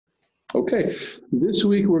Okay, this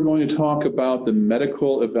week we're going to talk about the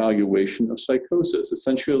medical evaluation of psychosis.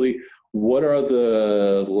 Essentially, what are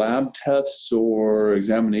the lab tests or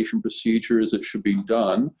examination procedures that should be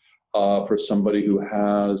done for somebody who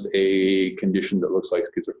has a condition that looks like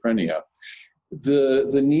schizophrenia?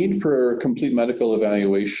 The need for complete medical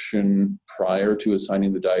evaluation prior to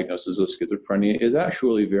assigning the diagnosis of schizophrenia is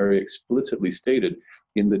actually very explicitly stated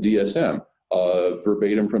in the DSM.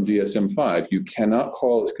 Verbatim from DSM-5, you cannot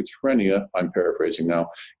call it schizophrenia, I'm paraphrasing now,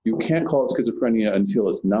 you can't call it schizophrenia until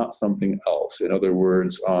it's not something else. In other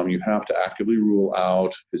words, you have to actively rule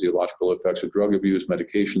out physiological effects of drug abuse,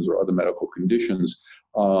 medications, or other medical conditions,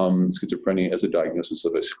 schizophrenia as a diagnosis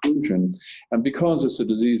of exclusion. And because it's a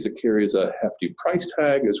disease that carries a hefty price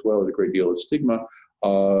tag as well as a great deal of stigma,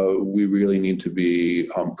 we really need to be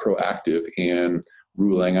proactive in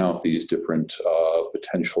ruling out these different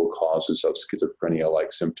potential causes of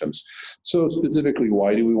schizophrenia-like symptoms. So specifically,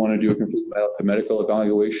 why do we want to do a complete medical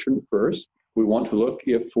evaluation first? We want to look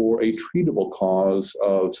for a treatable cause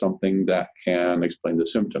of something that can explain the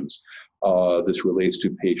symptoms. This relates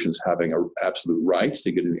to patients having an absolute right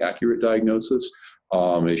to get an accurate diagnosis.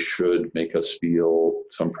 It should make us feel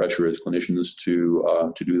some pressure as clinicians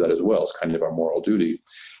to do that as well. It's kind of our moral duty.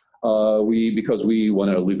 Because we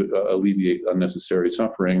want to alleviate unnecessary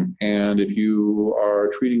suffering. And if you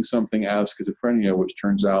are treating something as schizophrenia, which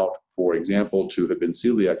turns out, for example, to have been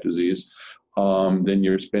celiac disease, then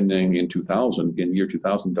you're spending in year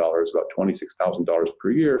 $2,000, about $26,000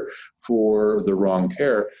 per year for the wrong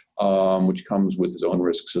care, which comes with its own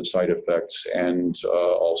risks of side effects, and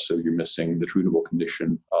also you're missing the treatable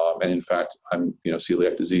condition. And in fact,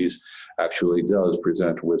 celiac disease actually does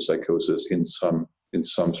present with psychosis in some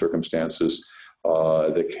circumstances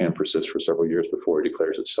that can persist for several years before it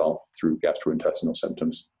declares itself through gastrointestinal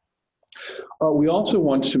symptoms. We also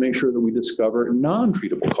want to make sure that we discover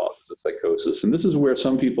non-treatable causes of psychosis. And this is where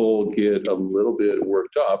some people get a little bit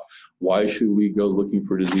worked up. Why should we go looking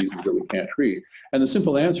for diseases that we can't treat? And the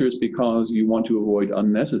simple answer is because you want to avoid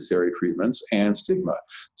unnecessary treatments and stigma.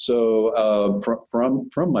 So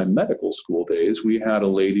from my medical school days, we had a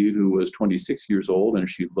lady who was 26 years old, and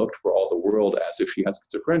she looked for all the world as if she had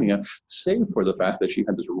schizophrenia, save for the fact that she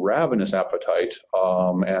had this ravenous appetite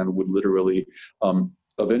and would literally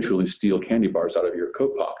eventually steal candy bars out of your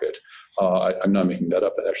coat pocket. I'm not making that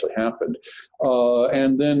up, that actually happened.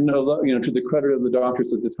 And then, to the credit of the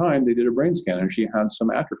doctors at the time, they did a brain scan and she had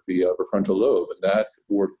some atrophy of her frontal lobe. And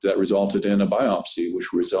that resulted in a biopsy,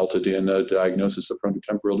 which resulted in a diagnosis of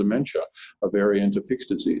frontotemporal dementia, a variant of Pick's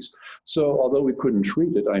disease. So although we couldn't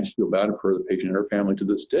treat it, I feel bad for the patient and her family to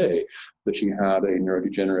this day that she had a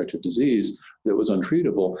neurodegenerative disease that was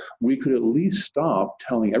untreatable. We could at least stop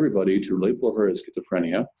telling everybody to label her as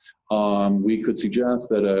schizophrenia. We could suggest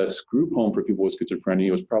that a group home for people with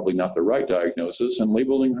schizophrenia was probably not the right diagnosis, and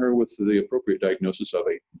labeling her with the appropriate diagnosis of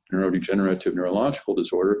a neurodegenerative neurological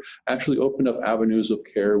disorder actually opened up avenues of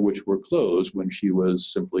care which were closed when she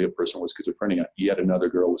was simply a person with schizophrenia, yet another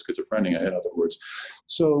girl with schizophrenia, in other words.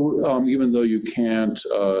 So even though you can't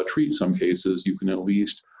treat some cases, you can at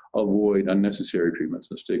least avoid unnecessary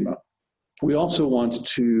treatments and stigma. We also want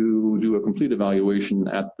to do a complete evaluation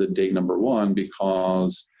at the day number one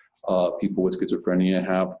because people with schizophrenia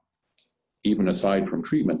have, even aside from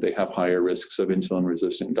treatment, they have higher risks of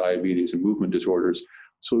insulin-resistant diabetes and movement disorders.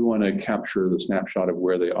 So we want to capture the snapshot of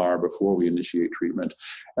where they are before we initiate treatment.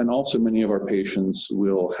 And also many of our patients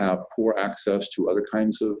will have poor access to other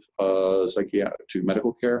kinds of to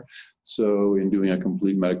medical care. So in doing a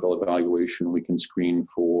complete medical evaluation, we can screen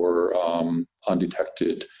for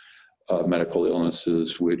undetected medical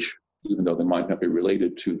illnesses, which, even though they might not be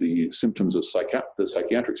related to the symptoms of the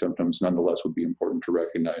psychiatric symptoms, nonetheless would be important to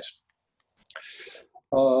recognize.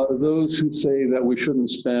 Those who say that we shouldn't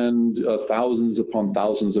spend thousands upon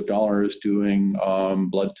thousands of dollars doing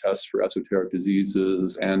blood tests for esoteric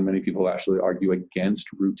diseases, and many people actually argue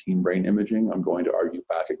against routine brain imaging. I'm going to argue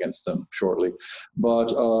back against them shortly.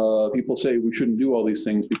 But people say we shouldn't do all these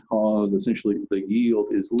things because essentially the yield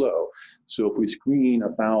is low. So if we screen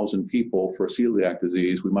 1,000 people for celiac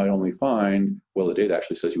disease, we might only find, well, the data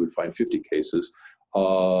actually says you would find 50 cases. They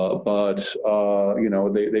would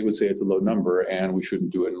say it's a low number and we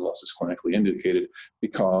shouldn't do it unless it's clinically indicated,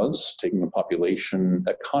 because, taking a population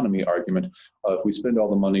economy argument, if we spend all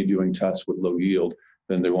the money doing tests with low yield,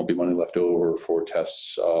 then there won't be money left over for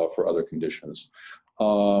tests for other conditions.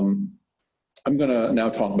 I'm going to now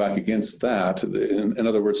talk back against that. In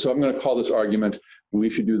other words, so I'm going to call this argument, we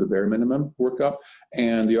should do the bare minimum workup.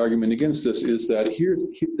 And the argument against this is that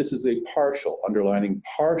this is a underlining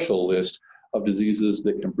partial list of diseases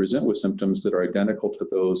that can present with symptoms that are identical to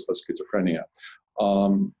those of schizophrenia.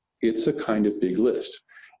 it's a kind of big list.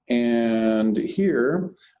 And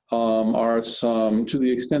here are some, to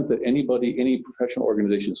the extent that any professional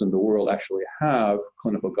organizations in the world actually have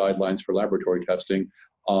clinical guidelines for laboratory testing.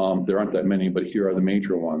 There aren't that many, but here are the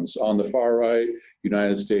major ones. On the far right,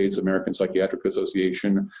 United States American Psychiatric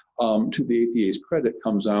Association, to the APA's credit,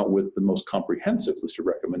 comes out with the most comprehensive list of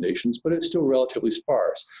recommendations, but it's still relatively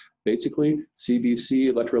sparse. Basically,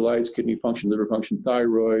 CBC, electrolytes, kidney function, liver function,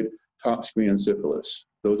 thyroid, top screen, and syphilis.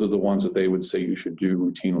 Those are the ones that they would say you should do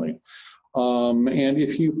routinely. And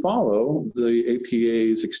if you follow the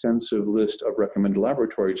APA's extensive list of recommended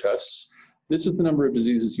laboratory tests, this is the number of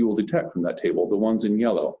diseases you will detect from that table, the ones in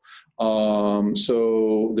yellow.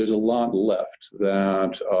 So there's a lot left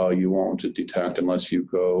that you won't detect unless you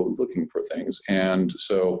go looking for things. And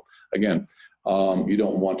so, again, you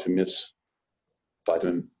don't want to miss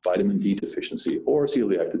vitamin D deficiency or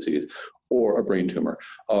celiac disease or a brain tumor.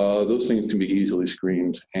 Those things can be easily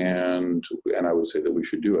screened, and I would say that we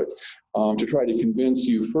should do it. To try to convince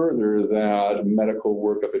you further that medical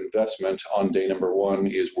workup investment on day number 1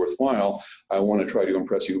 is worthwhile, I want to try to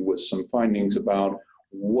impress you with some findings about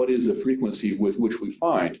what is the frequency with which we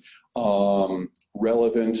find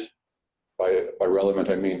relevant. By relevant,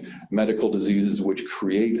 I mean medical diseases which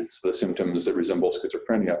create the symptoms that resemble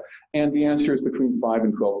schizophrenia. And the answer is between 5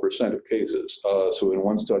 and 12% of cases. So in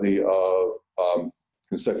one study of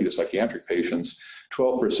consecutive psychiatric patients,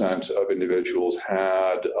 12% of individuals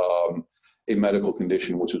had a medical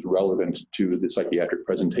condition which is relevant to the psychiatric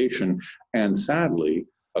presentation. And sadly,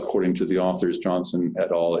 according to the authors Johnson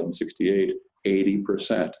et al. In 68,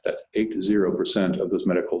 80%, that's 80% of those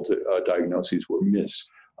medical diagnoses were missed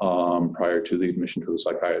prior to the admission to the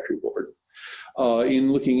psychiatry board.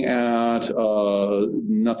 In looking at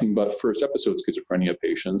nothing but first episode schizophrenia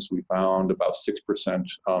patients, we found about 6%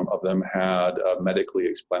 of them had medically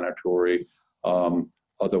explanatory,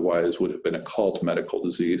 otherwise would have been a cult medical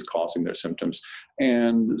disease causing their symptoms.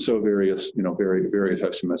 And so various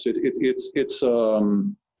estimates. It's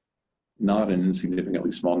not an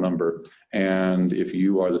insignificantly small number. And if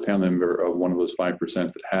you are the family member of one of those 5%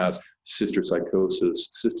 that has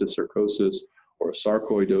cysticercosis, or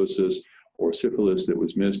sarcoidosis, or syphilis that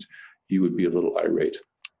was missed, you would be a little irate.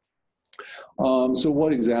 So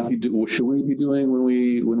what exactly should we be doing when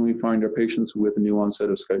we find our patients with a new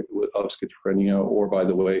onset of schizophrenia, or, by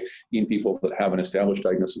the way, in people that have an established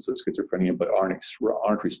diagnosis of schizophrenia but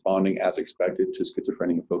aren't responding as expected to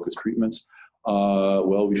schizophrenia-focused treatments?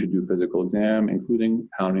 Well, we should do physical exam, including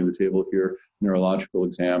pounding the table here, neurological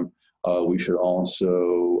exam. We should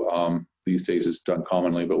also, these days it's done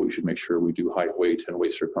commonly, but we should make sure we do height, weight, and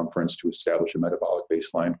waist circumference to establish a metabolic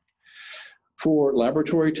baseline. For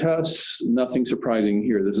laboratory tests, nothing surprising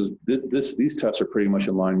here. These tests are pretty much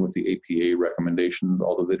in line with the APA recommendations,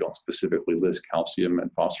 although they don't specifically list calcium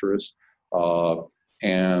and phosphorus.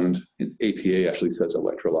 And APA actually says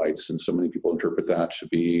electrolytes, and so many people interpret that to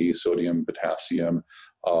be sodium, potassium,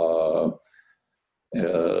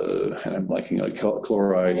 and I'm blanking, like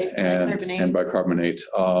chloride and bicarbonate.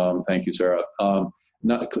 Thank you, Sarah.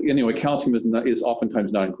 Anyway, calcium is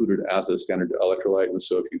oftentimes not included as a standard electrolyte, and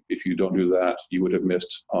so if you don't do that, you would have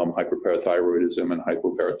missed hyperparathyroidism and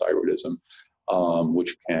hypoparathyroidism,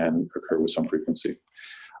 which can occur with some frequency.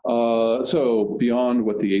 So beyond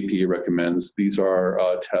what the APA recommends, these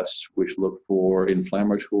are tests which look for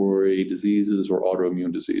inflammatory diseases or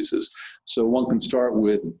autoimmune diseases. So one can start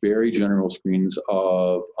with very general screens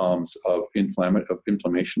of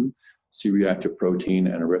inflammation, C-reactive protein,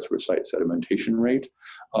 and erythrocyte sedimentation rate.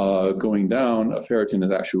 Going down, ferritin is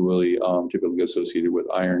actually typically associated with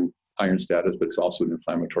iron status, but it's also an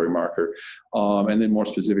inflammatory marker. And then more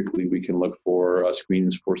specifically, we can look for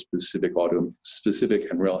screens for specific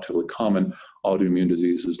and relatively common autoimmune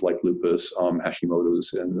diseases like lupus,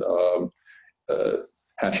 Hashimoto's, and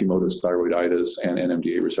Hashimoto's thyroiditis, and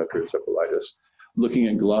NMDA receptor encephalitis. Looking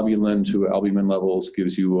at globulin to albumin levels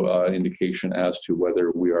gives you an indication as to whether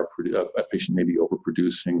a patient may be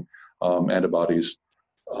overproducing antibodies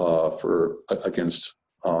against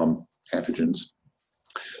antigens.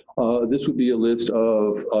 This would be a list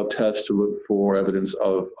of tests to look for evidence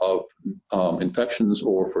of infections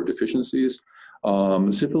or for deficiencies.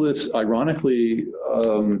 Syphilis, ironically,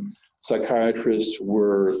 psychiatrists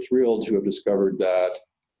were thrilled to have discovered that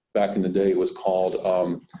back in the day it was called,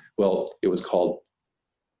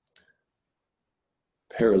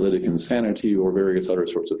 paralytic insanity or various other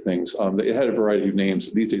sorts of things. It had a variety of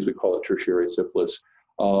names. These days we call it tertiary syphilis.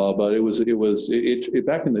 But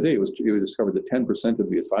back in the day, it was discovered that 10% of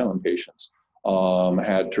the asylum patients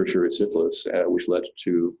had tertiary syphilis, which led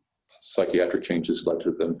to psychiatric changes led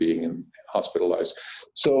to them being hospitalized.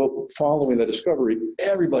 So following that discovery,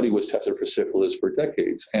 everybody was tested for syphilis for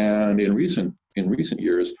decades. And in recent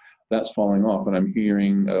years, that's falling off. And I'm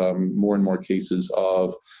hearing more and more cases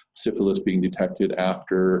of syphilis being detected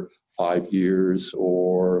after 5 years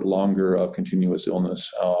or longer of continuous illness.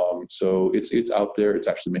 So it's out there. It's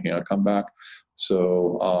actually making a comeback.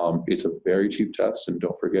 So it's a very cheap test, and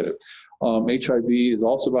don't forget it. HIV is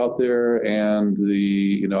also out there, and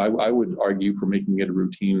I would argue for making it a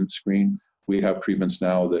routine screen. We have treatments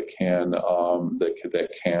now that can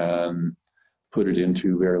put it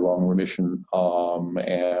into very long remission, and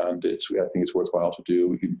I think it's worthwhile to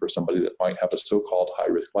do even for somebody that might have a so-called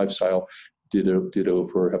high-risk lifestyle. Ditto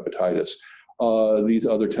for hepatitis. These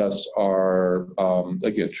other tests are,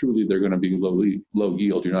 again, truly they're going to be low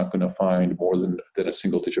yield. You're not going to find more than a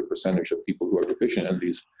single-digit percentage of people who are deficient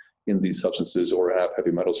in these substances or have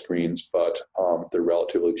heavy metal screens, but they're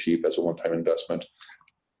relatively cheap as a one-time investment,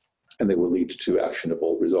 and they will lead to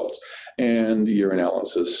actionable results. And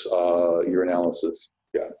urinalysis,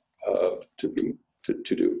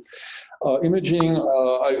 to do. Imaging,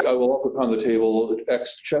 I will also put on the table,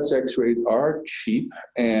 chest x-rays are cheap,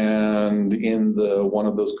 and in one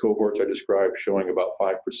of those cohorts I described showing about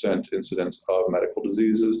 5% incidence of medical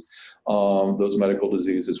diseases, those medical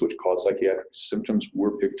diseases which cause psychiatric symptoms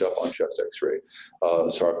were picked up on chest x-ray,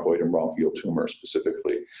 sarcoid and bronchial tumor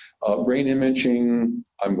specifically. Brain imaging,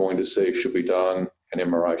 I'm going to say, should be done, and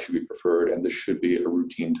MRI should be preferred, and this should be a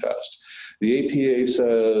routine test. The APA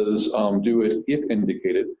says do it if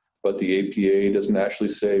indicated, but the APA doesn't actually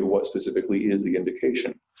say what specifically is the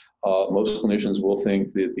indication. Most clinicians will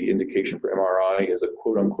think that the indication for MRI is a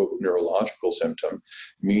quote-unquote neurological symptom,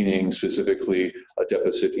 meaning specifically a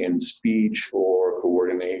deficit in speech or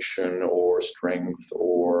coordination or strength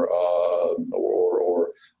or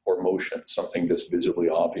motion, something that's visibly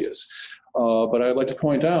obvious. But I'd like to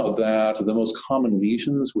point out that the most common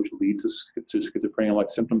lesions which lead to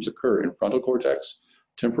schizophrenia-like symptoms occur in frontal cortex,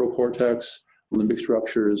 temporal cortex, limbic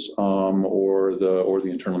structures, or the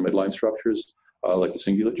internal midline structures, like the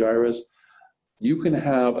cingulate gyrus. You can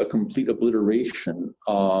have a complete obliteration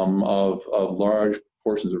of large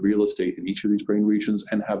portions of real estate in each of these brain regions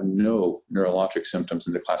and have no neurologic symptoms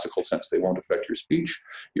in the classical sense. They won't affect your speech,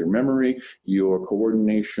 your memory, your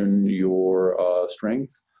coordination, your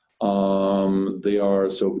strength. They are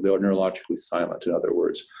neurologically silent, in other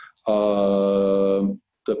words.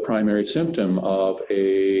 The primary symptom of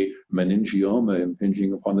a meningioma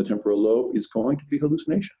impinging upon the temporal lobe is going to be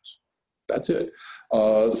hallucinations. That's it.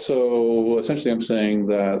 So essentially I'm saying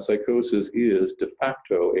that psychosis is de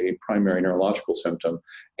facto a primary neurological symptom.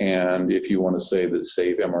 And if you want to say that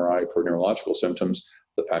save MRI for neurological symptoms,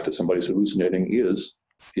 the fact that somebody's hallucinating is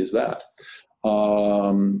that.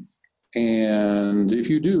 And if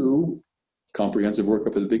you do comprehensive workup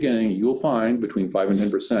at the beginning, you'll find between 5 and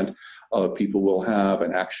 10% of people will have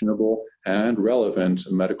an actionable and relevant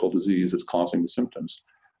medical disease that's causing the symptoms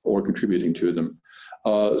or contributing to them.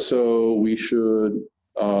 So we should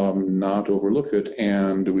not overlook it,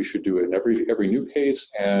 and we should do it in every new case,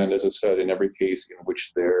 and as I said, in every case in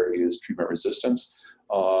which there is treatment resistance,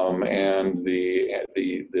 and the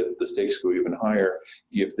stakes go even higher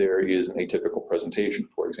if there is an atypical presentation.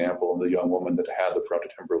 For example, the young woman that had the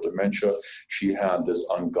frontotemporal dementia, she had this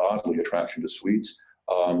ungodly attraction to sweets.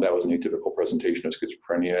 That was an atypical presentation of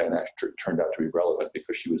schizophrenia, and actually turned out to be relevant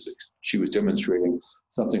because she was demonstrating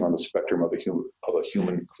something on the spectrum of a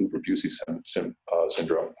human Kluver-Bucy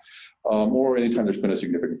syndrome. Or anytime there's been a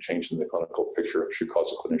significant change in the clinical picture, it should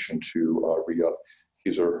cause a clinician to re-up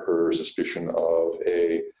his or her suspicion of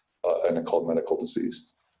an occult medical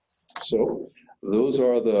disease. So those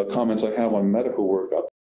are the comments I have on medical workup.